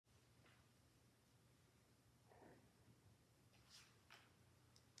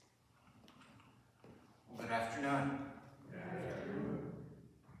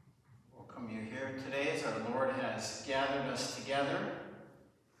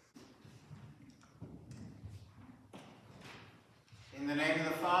the name of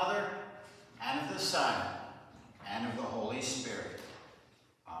the Father, and of the Son, and of the Holy Spirit.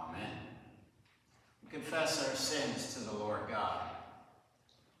 Amen. We confess our sins to the Lord God.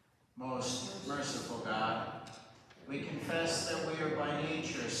 Most merciful God, we confess that we are by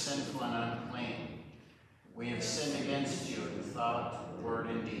nature sinful and unclean. We have sinned against you in thought, word,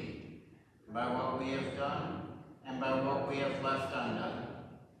 and deed, by what we have done and by what we have left undone.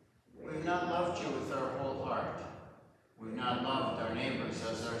 We've not loved you with our whole heart. We've not loved our neighbors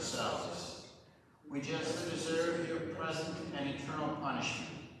as ourselves. We justly deserve your present and eternal punishment.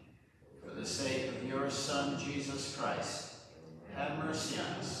 For the sake of your Son, Jesus Christ, have mercy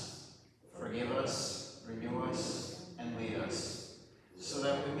on us. Forgive us, renew us, and lead us, so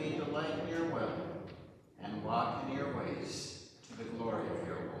that we may delight in your will and walk in your ways to the glory of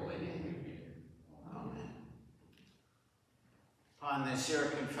your holy name. Amen. Upon this your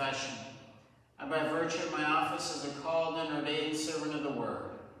confession, and by virtue of my office as a called and ordained servant of the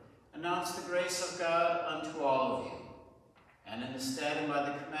word, announce the grace of God unto all of you. And in the stead and by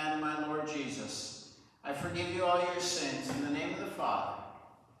the command of my Lord Jesus, I forgive you all your sins in the name of the Father,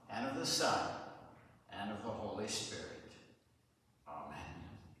 and of the Son, and of the Holy Spirit. Amen.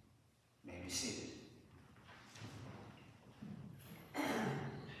 You may be seated.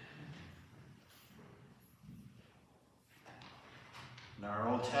 And our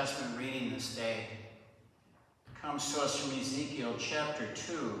Old Testament reading this day comes to us from Ezekiel chapter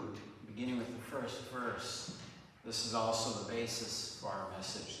 2, beginning with the first verse. This is also the basis for our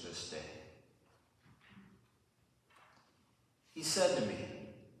message this day. He said to me,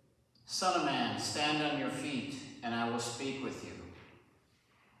 Son of man, stand on your feet, and I will speak with you.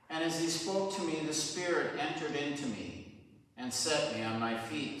 And as he spoke to me, the Spirit entered into me and set me on my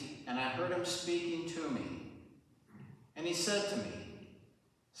feet, and I heard him speaking to me. And he said to me,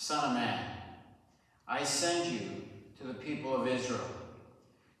 Son of man, I send you to the people of Israel,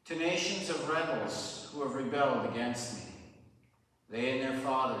 to nations of rebels who have rebelled against me. They and their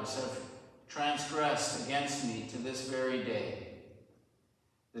fathers have transgressed against me to this very day.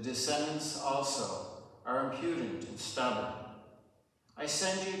 The descendants also are impudent and stubborn. I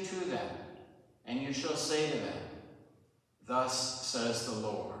send you to them, and you shall say to them, Thus says the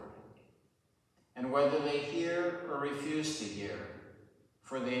Lord. And whether they hear or refuse to hear,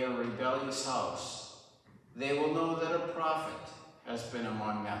 for they are a rebellious house, they will know that a prophet has been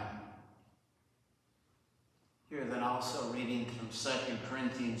among them. Here then also reading from 2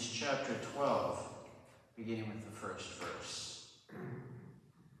 Corinthians chapter 12, beginning with the first verse.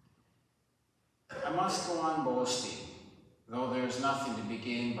 I must go on boasting, though there is nothing to be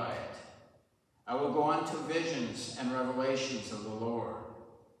gained by it. I will go on to visions and revelations of the Lord.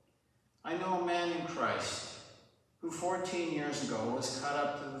 I know a man in Christ, who 14 years ago was caught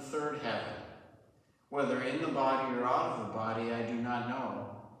up to the third heaven. Whether in the body or out of the body, I do not know.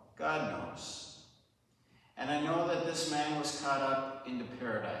 God knows. And I know that this man was caught up into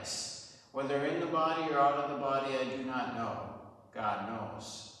paradise. Whether in the body or out of the body, I do not know. God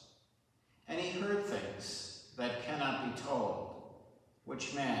knows. And he heard things that cannot be told,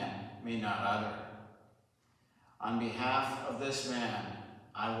 which man may not utter. On behalf of this man,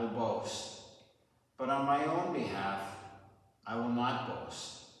 I will boast. But on my own behalf, I will not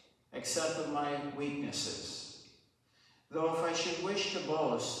boast, except of my weaknesses. Though if I should wish to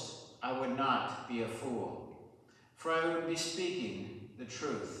boast, I would not be a fool, for I would be speaking the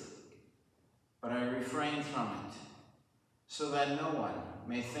truth. But I refrain from it, so that no one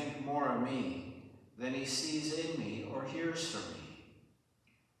may think more of me than he sees in me or hears from me.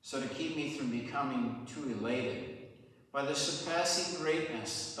 So to keep me from becoming too elated by the surpassing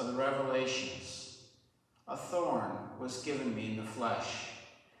greatness of the revelations, a thorn was given me in the flesh,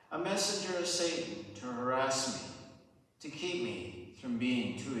 a messenger of Satan to harass me, to keep me from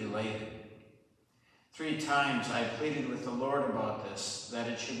being too elated. 3 times I pleaded with the Lord about this, that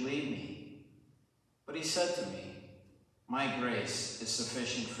it should leave me. But he said to me, My grace is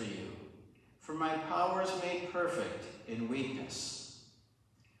sufficient for you, for my power is made perfect in weakness.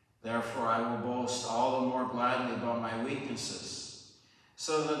 Therefore I will boast all the more gladly about my weaknesses,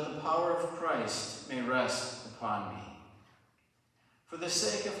 so that the power of Christ may rest upon me. For the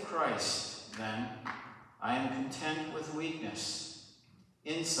sake of Christ, then, I am content with weakness,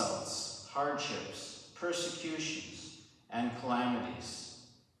 insults, hardships, persecutions, and calamities.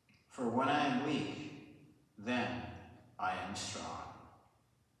 For when I am weak, then I am strong.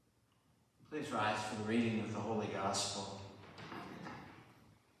 Please rise for the reading of the Holy Gospel.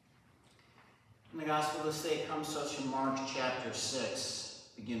 And the Gospel this day comes to us from Mark chapter 6.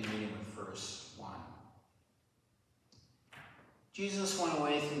 Begin reading with verse 1. Jesus went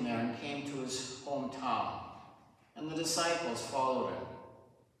away from there and came to his hometown, and the disciples followed him.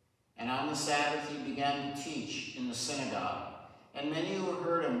 And on the Sabbath he began to teach in the synagogue, and many who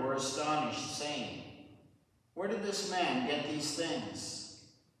heard him were astonished, saying, "Where did this man get these things?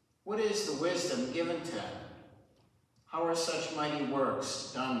 What is the wisdom given to him? How are such mighty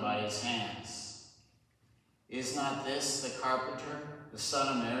works done by his hands? Is not this the carpenter, the son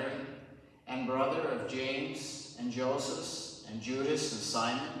of Mary, and brother of James and Joseph and Judas and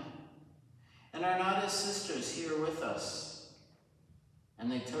Simon? And are not his sisters here with us?"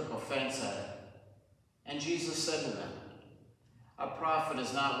 And they took offense at it. And Jesus said to them, "A prophet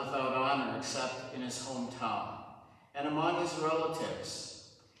is not without honor except in his hometown, and among his relatives,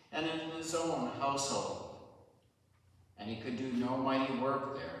 and in his own household." And he could do no mighty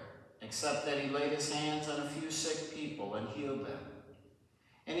work there, except that he laid his hands on a few sick people and healed them.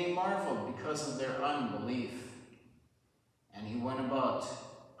 And he marveled because of their unbelief. And he went about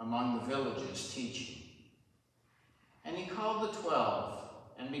among the villages teaching. And he called the 12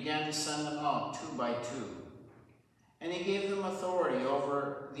 and began to send them out 2 by 2. And he gave them authority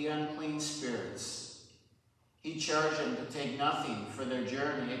over the unclean spirits. He charged them to take nothing for their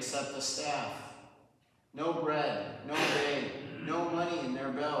journey except a staff, no bread, no bag, no money in their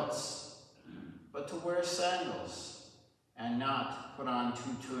belts, but to wear sandals and not put on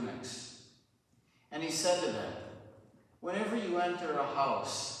 2 tunics. And he said to them, "Whenever you enter a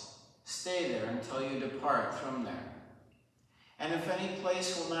house, stay there until you depart from there. And if any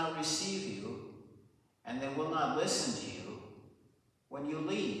place will not receive you, and they will not listen to you, when you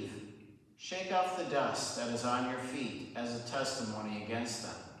leave, shake off the dust that is on your feet as a testimony against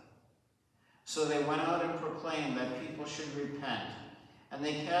them." So they went out and proclaimed that people should repent, and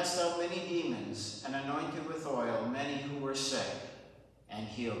they cast out many demons and anointed with oil many who were sick and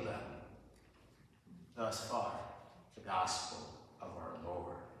healed them. Thus far, the gospel of our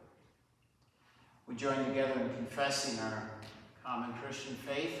Lord. We join together in confessing our common Christian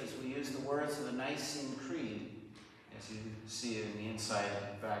faith as we use the words of the Nicene Creed, as you see it in the inside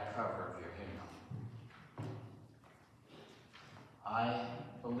and back cover of your hymnal. I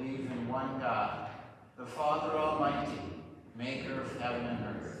believe in one God, the Father Almighty, maker of heaven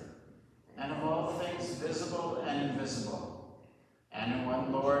and earth, and of all things visible and invisible, and in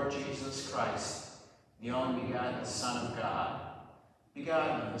one Lord Jesus Christ, the only begotten Son of God,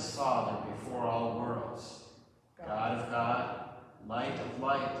 begotten of his Father before all worlds, God of God, light of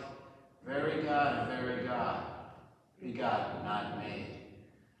light, very God of very God, begotten, not made,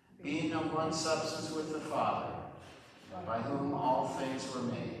 being of one substance with the Father, by whom all things were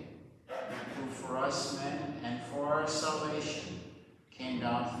made, who for us men and for our salvation came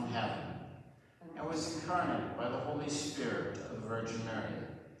down from heaven, and was incarnate by the Holy Spirit of the Virgin Mary,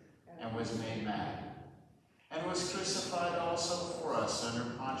 and was made man, and was crucified also for us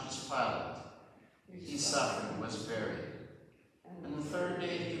under Pontius Pilate. He suffered and was buried. And the third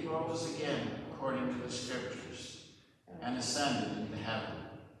day he rose again according to the Scriptures, and ascended into heaven,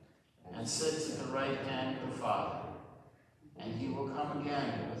 and sits at the right hand of the Father. And he will come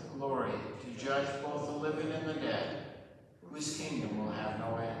again with glory to judge both the living and the dead, whose kingdom will have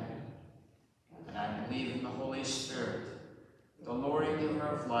no end. And I believe in the Holy Spirit, the Lord and giver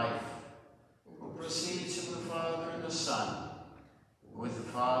of life, who proceeds from the Father and the Son, who with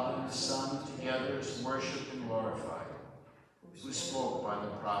the Father and the Son together is worshipped and glorified, who spoke by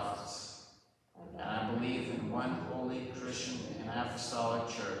the prophets. And I believe in one holy Christian and apostolic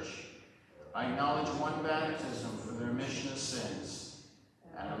church. I acknowledge one baptism for the remission of sins,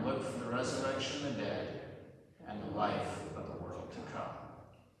 and I look for the resurrection of the dead and the life of the world to come.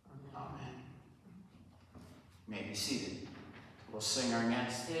 Amen. You may be seated. We'll sing our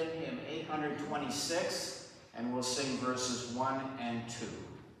next hymn, hymn 826, and we'll sing verses 1 and 2.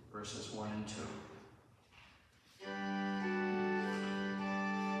 Verses 1 and 2.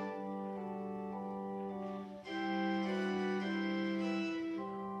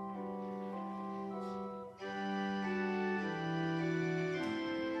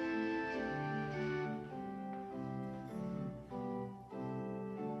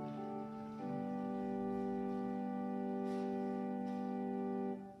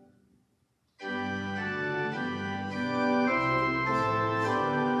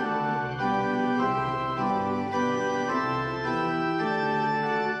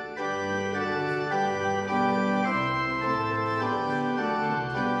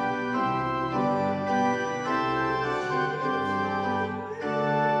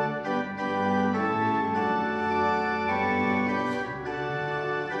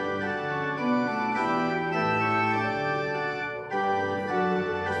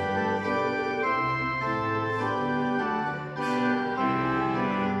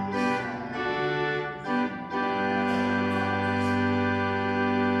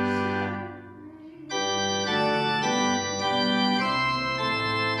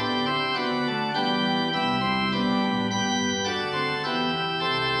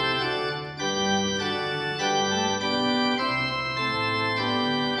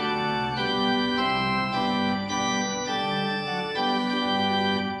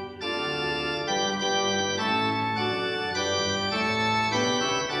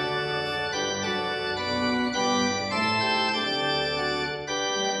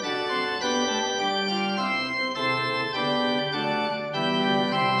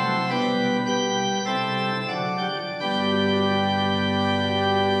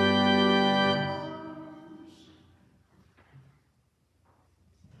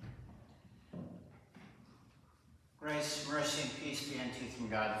 Grace, mercy, and peace be unto you from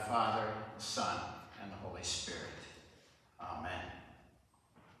God the Father, the Son, and the Holy Spirit. Amen.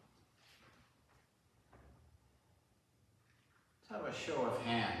 Let's have a show of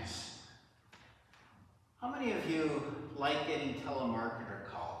hands. How many of you like getting telemarketer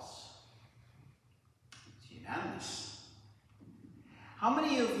calls? It's unanimous. How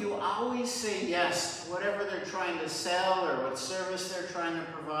many of you always say yes to whatever they're trying to sell or what service they're trying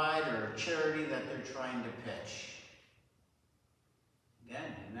to provide or charity that they're trying to pitch?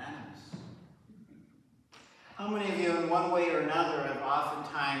 Again, unanimous. How many of you in one way or another have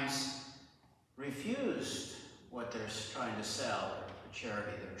oftentimes refused what they're trying to sell or the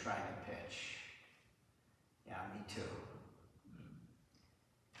charity they're trying to pitch? Yeah, me too.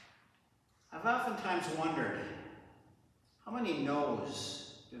 I've oftentimes wondered, how many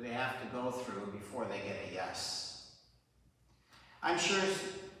no's do they have to go through before they get a yes? I'm sure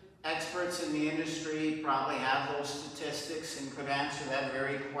experts in the industry probably have those statistics and could answer that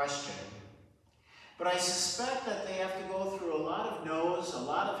very question. But I suspect that they have to go through a lot of no's, a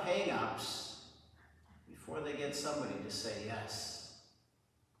lot of hang-ups before they get somebody to say yes.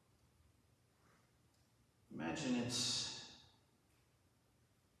 Imagine it's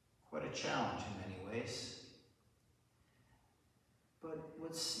quite a challenge in many ways. But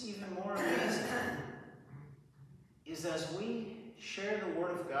what's even more amazing is as we share the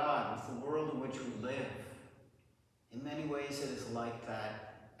Word of God with the world in which we live, in many ways it is like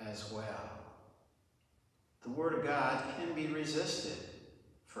that as well. The Word of God can be resisted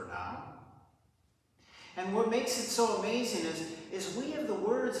for now. And what makes it so amazing is we have the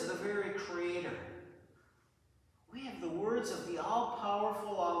words of the very Creator. We have the words of the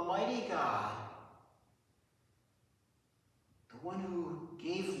all-powerful, almighty God, the one who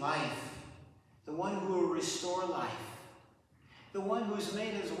gave life, the one who will restore life, the one who's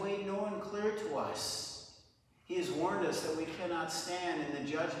made his way known and clear to us. He has warned us that we cannot stand in the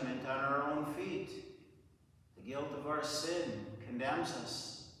judgment on our own feet. The guilt of our sin condemns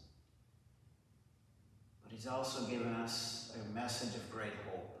us. But he's also given us a message of great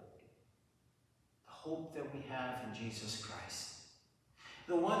hope. The hope that we have in Jesus Christ.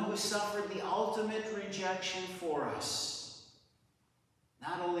 The one who suffered the ultimate rejection for us.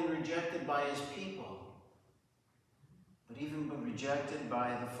 Not only rejected by his people, but even rejected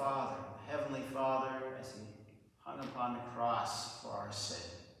by the Father, the Heavenly Father, as he hung upon the cross for our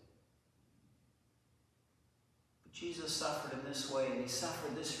sin. But Jesus suffered in this way, and he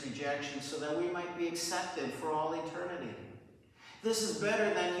suffered this rejection so that we might be accepted for all eternity. This is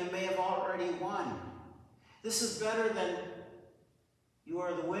better than you may have already won. This is better than you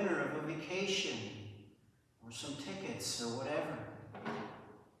are the winner of a vacation or some tickets or whatever.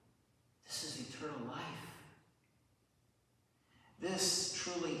 This is eternal life. This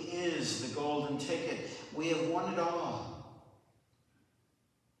truly is the golden ticket. We have won it all.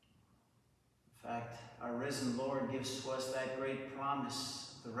 In fact, our risen Lord gives to us that great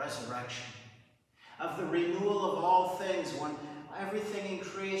promise of the resurrection, of the renewal of all things, when everything in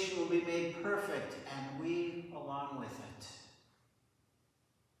creation will be made perfect, and we along with it.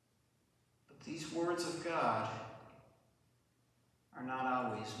 But these words of God are not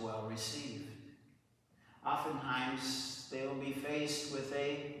always well received. Oftentimes, they will be faced with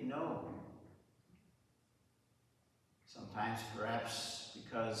a no. Sometimes, perhaps,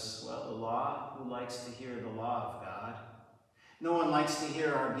 because, well, the law, who likes to hear the law of God? No one likes to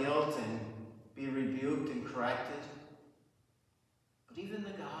hear our guilt and be rebuked and corrected. But even the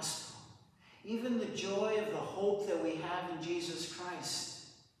gospel, even the joy of the hope that we have in Jesus Christ,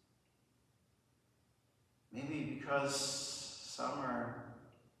 maybe because some are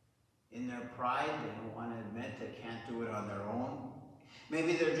in their pride, they don't want to admit they can't do it on their own.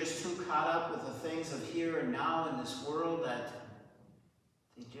 Maybe they're just too caught up with the things of here and now in this world that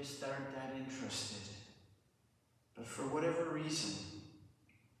they just aren't that interested. But for whatever reason,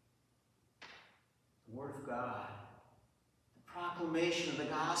 the Word of God, the proclamation of the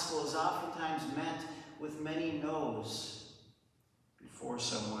gospel is oftentimes met with many no's before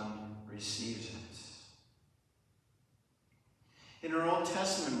someone receives it. In our Old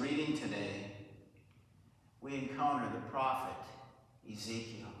Testament reading today, we encounter the prophet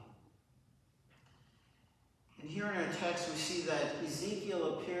Ezekiel. And here in our text, we see that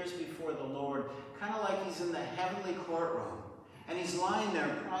Ezekiel appears before the Lord, kind of like he's in the heavenly courtroom. And he's lying there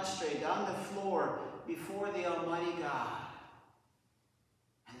prostrate on the floor before the Almighty God.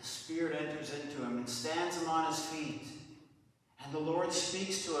 And the Spirit enters into him and stands him on his feet. And the Lord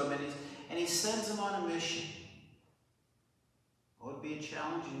speaks to him, and he sends him on a mission. It would be a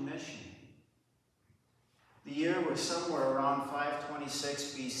challenging mission. The year was somewhere around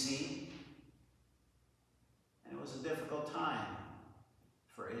 526 BC. And it it was a difficult time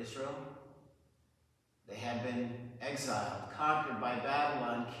for Israel. They had been exiled, conquered by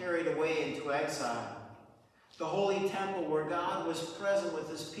Babylon, carried away into exile. The holy temple where God was present with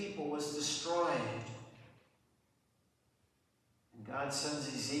his people was destroyed. And God sends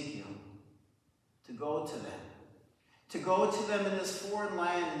Ezekiel to go to them in this foreign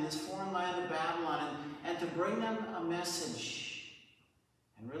land of Babylon, and to bring them a message,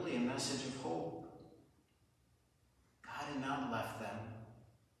 and really a message of hope. God had not left them,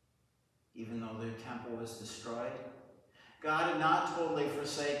 even though their temple was destroyed. God had not totally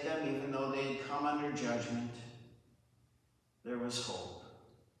forsaken them, even though they had come under judgment. There was hope.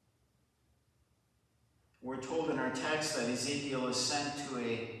 We're told in our text that Ezekiel is sent to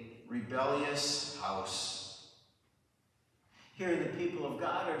a rebellious house. Here, the people of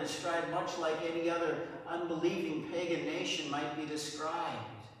God are described much like any other unbelieving pagan nation might be described.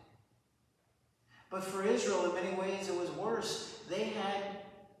 But for Israel, in many ways, it was worse. They had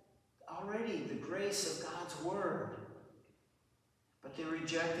already the grace of God's word, but they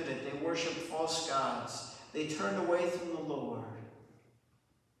rejected it. They worshiped false gods. They turned away from the Lord,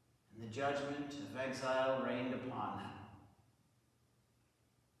 and the judgment of exile reigned upon them.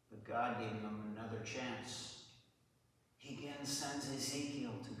 But God gave them another chance. He again sends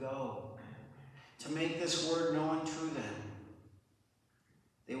Ezekiel to go, to make this word known to them.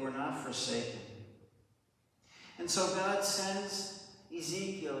 They were not forsaken. And so God sends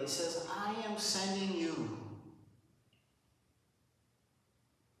Ezekiel. He says, I am sending you.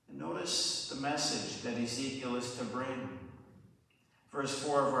 And notice the message that Ezekiel is to bring. Verse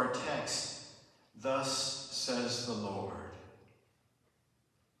 4 of our text, thus says the Lord.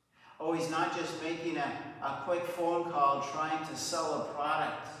 Oh, he's not just making a quick phone call trying to sell a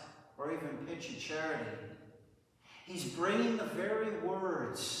product or even pitch a charity. He's bringing the very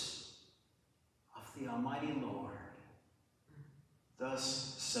words of the Almighty Lord.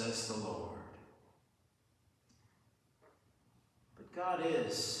 Thus says the Lord. But God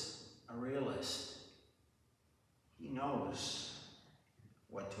is a realist. He knows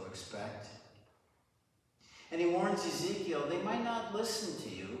what to expect. And he warns Ezekiel, they might not listen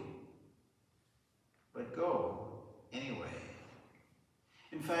to you, but go anyway.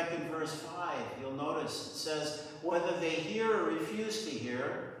 In fact, in verse 5, you'll notice it says, whether they hear or refuse to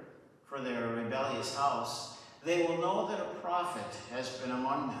hear, for their rebellious house, they will know that a prophet has been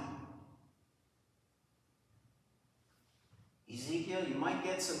among them. Ezekiel, you might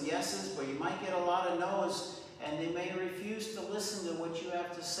get some yeses, but you might get a lot of no's, and they may refuse to listen to what you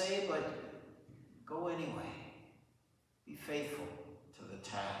have to say, but go anyway. Be faithful to the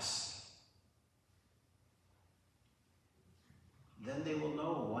task. Then they will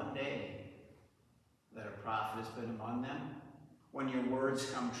know one day that a prophet has been among them, when your words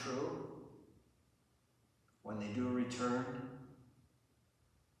come true, when they do return.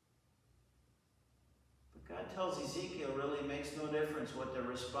 But God tells Ezekiel really makes no difference what their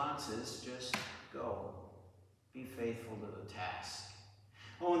response is, just go. Be faithful to the task.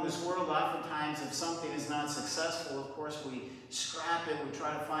 Oh, in this world, oftentimes, if something is not successful, of course, we scrap it, we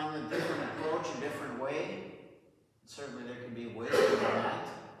try to find a different approach, a different way. Certainly there can be wisdom in that.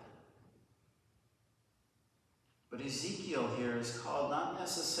 But Ezekiel here is called not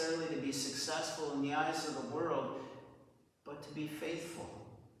necessarily to be successful in the eyes of the world, but to be faithful.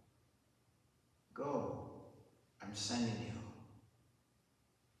 Go, I'm sending you.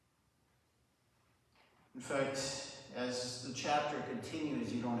 In fact, as the chapter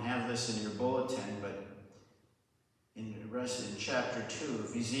continues, you don't have this in your bulletin, but in the rest in chapter 2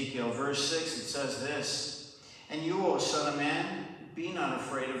 of Ezekiel, verse 6, it says this, and you, O son of man, be not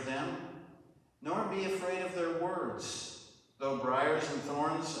afraid of them, nor be afraid of their words, though briars and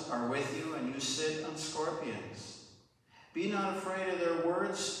thorns are with you, and you sit on scorpions. Be not afraid of their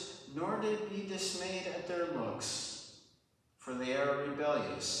words, nor be dismayed at their looks, for they are a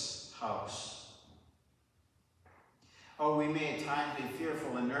rebellious house. Oh, we may at times be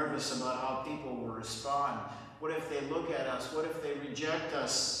fearful and nervous about how people will respond. What if they look at us? What if they reject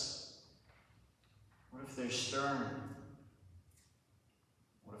us? What if they're stern?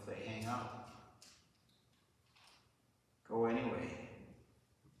 What if they hang up? Go anyway.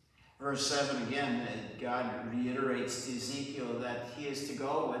 Verse 7 again, God reiterates to Ezekiel that he is to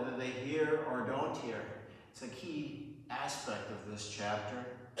go whether they hear or don't hear. It's a key aspect of this chapter.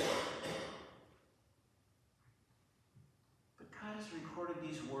 But God has recorded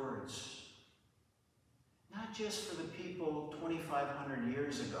these words, not just for the people 2,500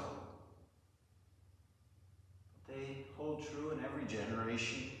 years ago. They hold true in every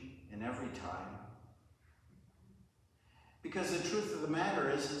generation, in every time. Because the truth of the matter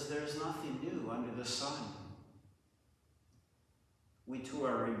is there's nothing new under the sun. We too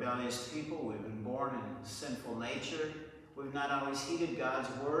are rebellious people. We've been born in sinful nature. We've not always heeded God's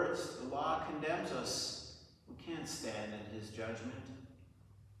words. The law condemns us. We can't stand in his judgment.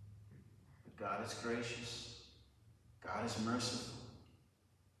 But God is gracious. God is merciful.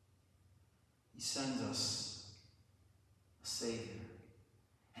 He sends us a Savior.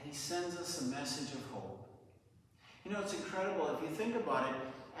 And he sends us a message of hope. You know, it's incredible. If you think about it,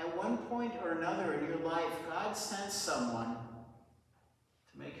 at one point or another in your life, God sent someone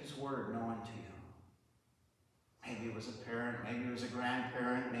to make his word known to you. Maybe it was a parent, maybe it was a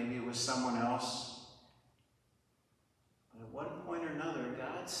grandparent, maybe it was someone else. But at one point or another,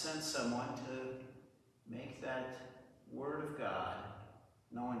 God sent someone to make that word of God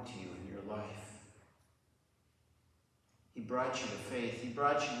known to you in your life. He brought you to faith. He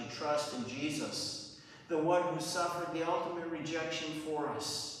brought you to trust in Jesus, the one who suffered the ultimate rejection for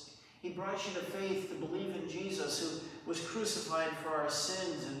us. He brought you to faith to believe in Jesus, who was crucified for our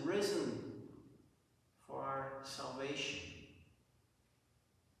sins and risen for our salvation.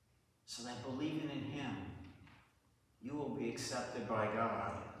 So that believing in him, you will be accepted by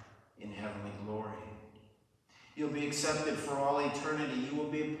God in heavenly glory. You'll be accepted for all eternity. You will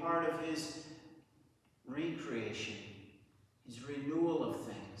be a part of his recreation, his renewal of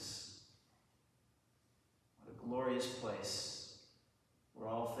things. What a glorious place where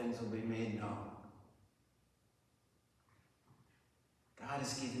all things will be made known. God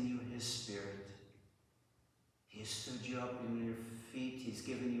has given you his Spirit. He has stood you up in your feet. He's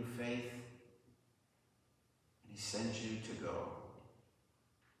given you faith. And he sends you to go.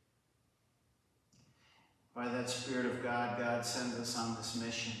 By that Spirit of God, God sends us on this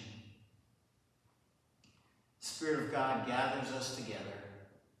mission. The Spirit of God gathers us together,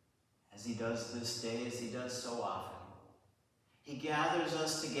 as he does this day, as he does so often. He gathers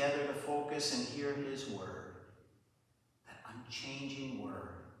us together to focus and hear his word, that unchanging word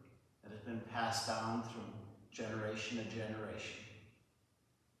that has been passed down from generation to generation.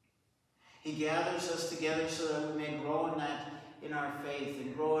 He gathers us together so that we may grow in our faith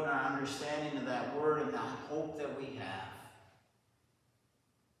and grow in our understanding of that word and that hope that we have.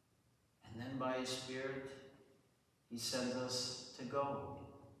 And then by his Spirit, he sends us to go.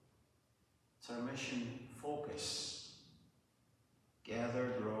 It's our mission focus. Gather,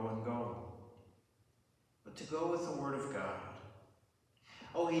 grow, and go. But to go with the word of God.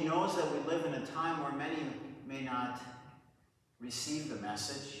 Oh, he knows that we live in a time where many may not receive the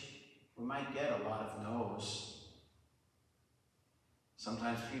message. We might get a lot of no's.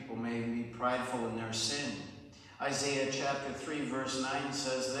 Sometimes people may be prideful in their sin. Isaiah chapter 3 verse 9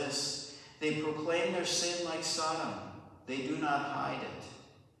 says this, "They proclaim their sin like Sodom. They do not hide it.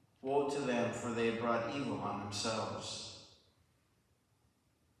 Woe to them, for they have brought evil on themselves."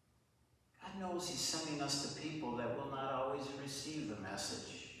 God knows he's sending us to people that will not always receive the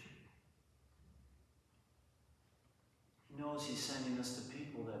message. He knows he's sending us to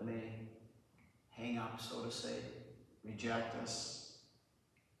people that may hang up, so to say, reject us.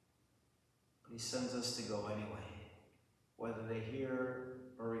 But he sends us to go anyway, whether they hear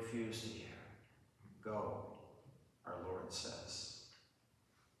or refuse to hear. Go, our Lord says.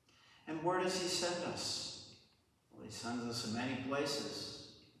 And where does he send us? Well, he sends us in many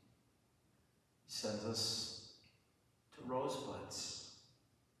places. He sends us to Rosebuds,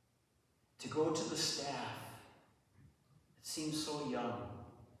 to go to the staff. It seems so young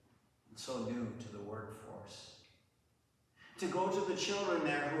and so new to the workforce. To go to the children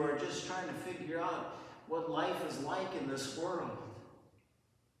there who are just trying to figure out what life is like in this world.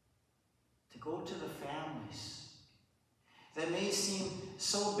 To go to the families that may seem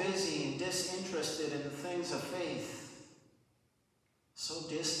so busy and disinterested in the things of faith, so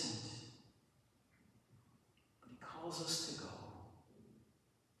distant. But he calls us to go.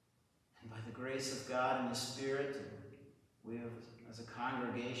 And by the grace of God and his Spirit, we have, as a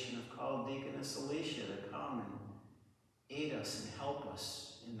congregation, have called Deaconess Alicia to come and aid us and help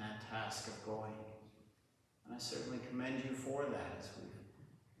us in that task of going. And I certainly commend you for that as we've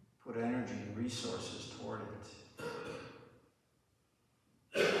put energy and resources toward it.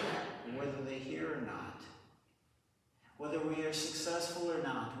 Whether they hear or not, whether we are successful or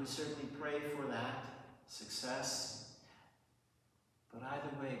not, we certainly pray for that success. But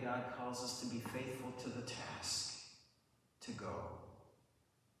either way, God calls us to be faithful to the task, to go.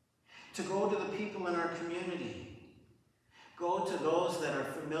 To go to the people in our community. Go to those that are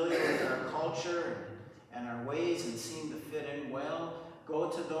familiar with our culture and our ways and seem to fit in well. Go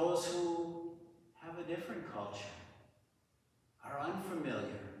to those who have a different culture, are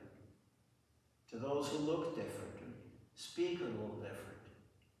unfamiliar. To those who look different, or speak a little different.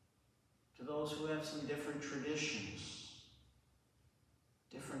 To those who have some different traditions.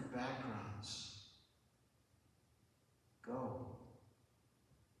 different backgrounds. Go.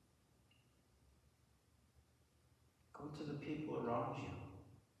 Go to the people around you,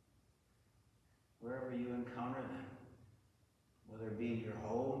 wherever you encounter them, whether it be in your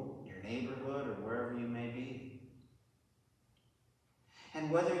home, your neighborhood, or wherever you may be. And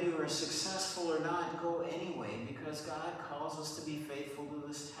whether you are successful or not, go anyway, because God calls us to be faithful to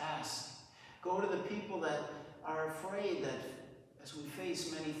this task. Go to the people that are afraid that as we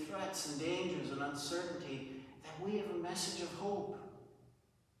face many threats and dangers and uncertainty, that we have a message of hope,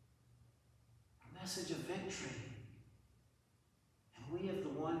 a message of victory. And we have the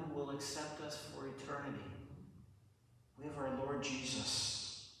one who will accept us for eternity. We have our Lord Jesus.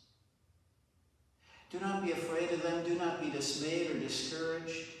 Do not be afraid of them. Do not be dismayed or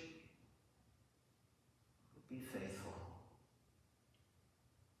discouraged. Be faithful.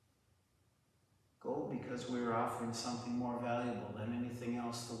 Go because we are offering something more valuable than anything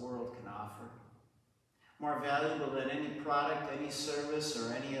else the world can offer. More valuable than any product, any service,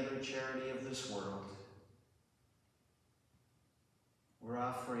 or any other charity of this world. We're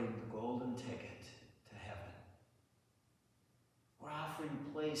offering the golden ticket to heaven. We're offering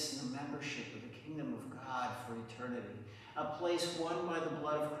a place in the membership of the kingdom of God for eternity. A place won by the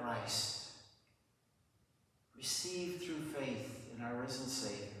blood of Christ. Received through faith in our risen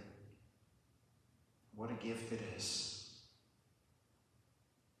Savior. What a gift it is.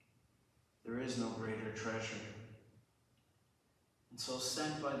 There is no greater treasure. And so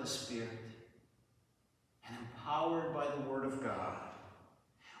sent by the Spirit and empowered by the Word of God,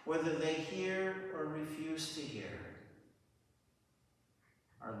 whether they hear or refuse to hear,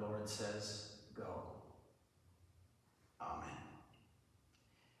 our Lord says, go. Amen.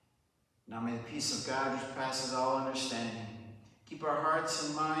 Now may the peace of God, which passes all understanding, keep our hearts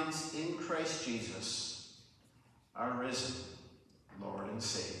and minds in Christ Jesus, our risen Lord and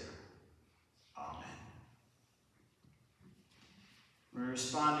Savior. Amen. We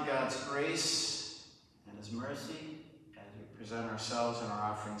respond to God's grace and His mercy as we present ourselves and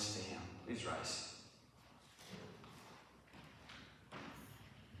our offerings to Him. Please rise.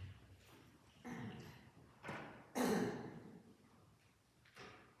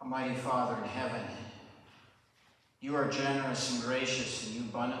 Almighty Father in heaven, you are generous and gracious, and you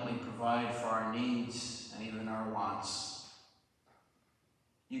abundantly provide for our needs and even our wants.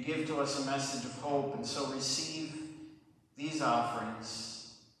 You give to us a message of hope, and so receive these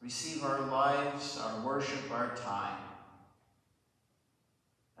offerings, receive our lives, our worship, our time,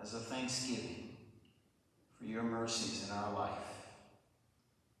 as a thanksgiving for your mercies in our life.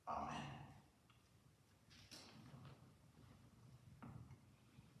 Amen.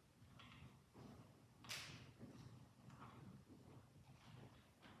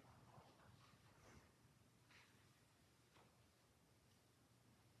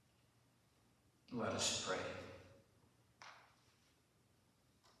 Let us pray.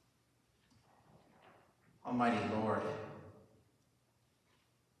 Almighty Lord,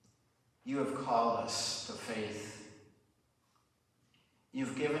 you have called us to faith.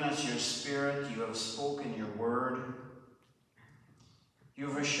 You've given us your Spirit. You have spoken your word. You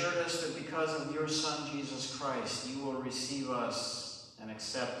have assured us that because of your Son, Jesus Christ, you will receive us and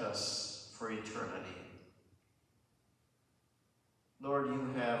accept us for eternity. Lord, you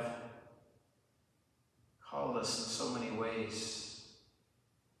have called us in so many ways,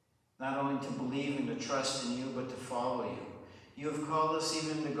 not only to believe and to trust in you, but to follow you. You have called us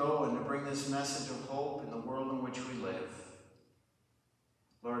even to go and to bring this message of hope in the world in which we live.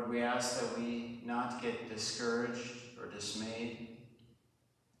 Lord, we ask that we not get discouraged or dismayed,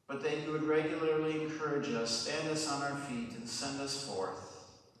 but that you would regularly encourage us, stand us on our feet, and send us forth.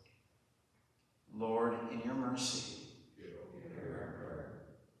 Lord, in your mercy.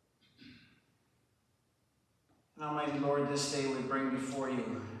 And Almighty Lord, this day we bring before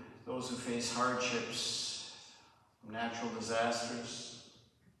you those who face hardships, from natural disasters,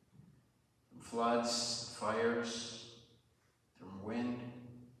 from floods, fires, from wind.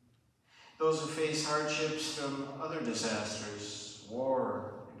 Those who face hardships from other disasters,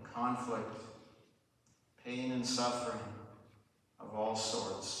 war and conflict, pain and suffering of all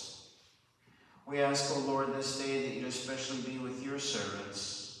sorts. We ask, O Lord, this day that you'd especially be with your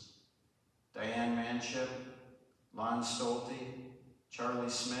servants, Diane Manship, Lon Stolte, Charlie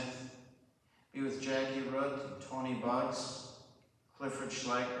Smith. Be with Jackie Root and Tony Buggs, Clifford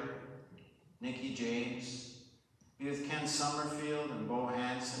Schleicher, Nikki James. Be with Ken Summerfield and Bo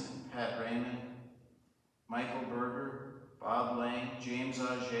Hansen and Pat Raymond, Michael Berger, Bob Lang, James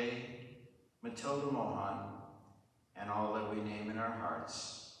Auger, Matilda Mohan, and all that we name in our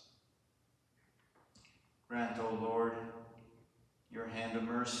hearts. Grant, O Lord, your hand of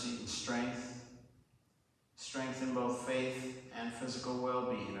mercy and strength, strengthen both faith and physical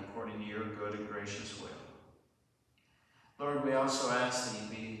well-being according to your good and gracious will. Lord, we also ask that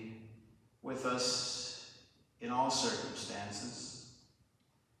you be with us in all circumstances.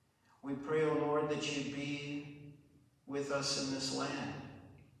 We pray, O Lord, that you be with us in this land.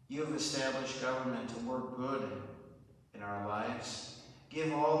 You have established government to work good in our lives.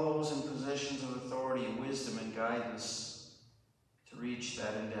 Give all those in positions of authority wisdom and guidance to reach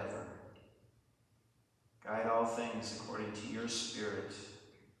that endeavor. Guide all things according to your Spirit.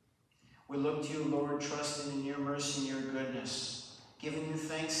 We look to you, Lord, trusting in your mercy and your goodness, giving you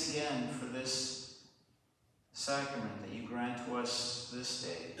thanks again for this sacrament that you grant to us this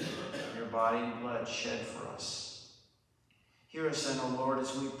day, your body and blood shed for us. Hear us then, O Lord,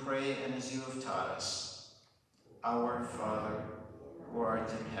 as we pray and as you have taught us. Our Father, who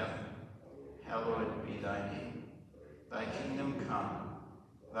art in heaven, hallowed be thy name. Thy kingdom come,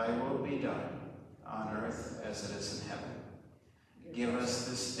 thy will be done, on earth as it is in heaven. Give us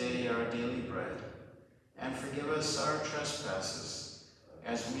this day our daily bread, and forgive us our trespasses,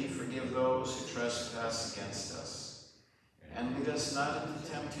 as we forgive those who trespass against us. And lead us not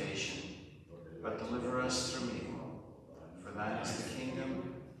into temptation, but deliver us from evil. For thine is the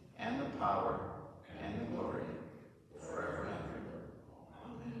kingdom, and the power, and the glory, forever and ever.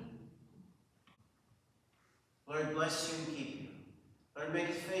 Amen. Lord bless you and keep you. Lord make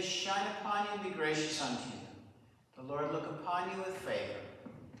his face shine upon you and be gracious unto you. The Lord look upon you with favor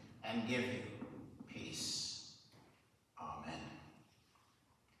and give you peace. Amen.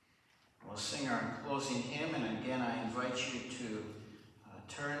 We'll sing our closing hymn, and again I invite you to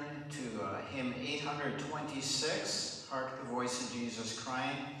turn to hymn 826, Hark the Voice of Jesus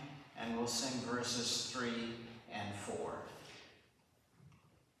Crying, and we'll sing verses 3 and 4.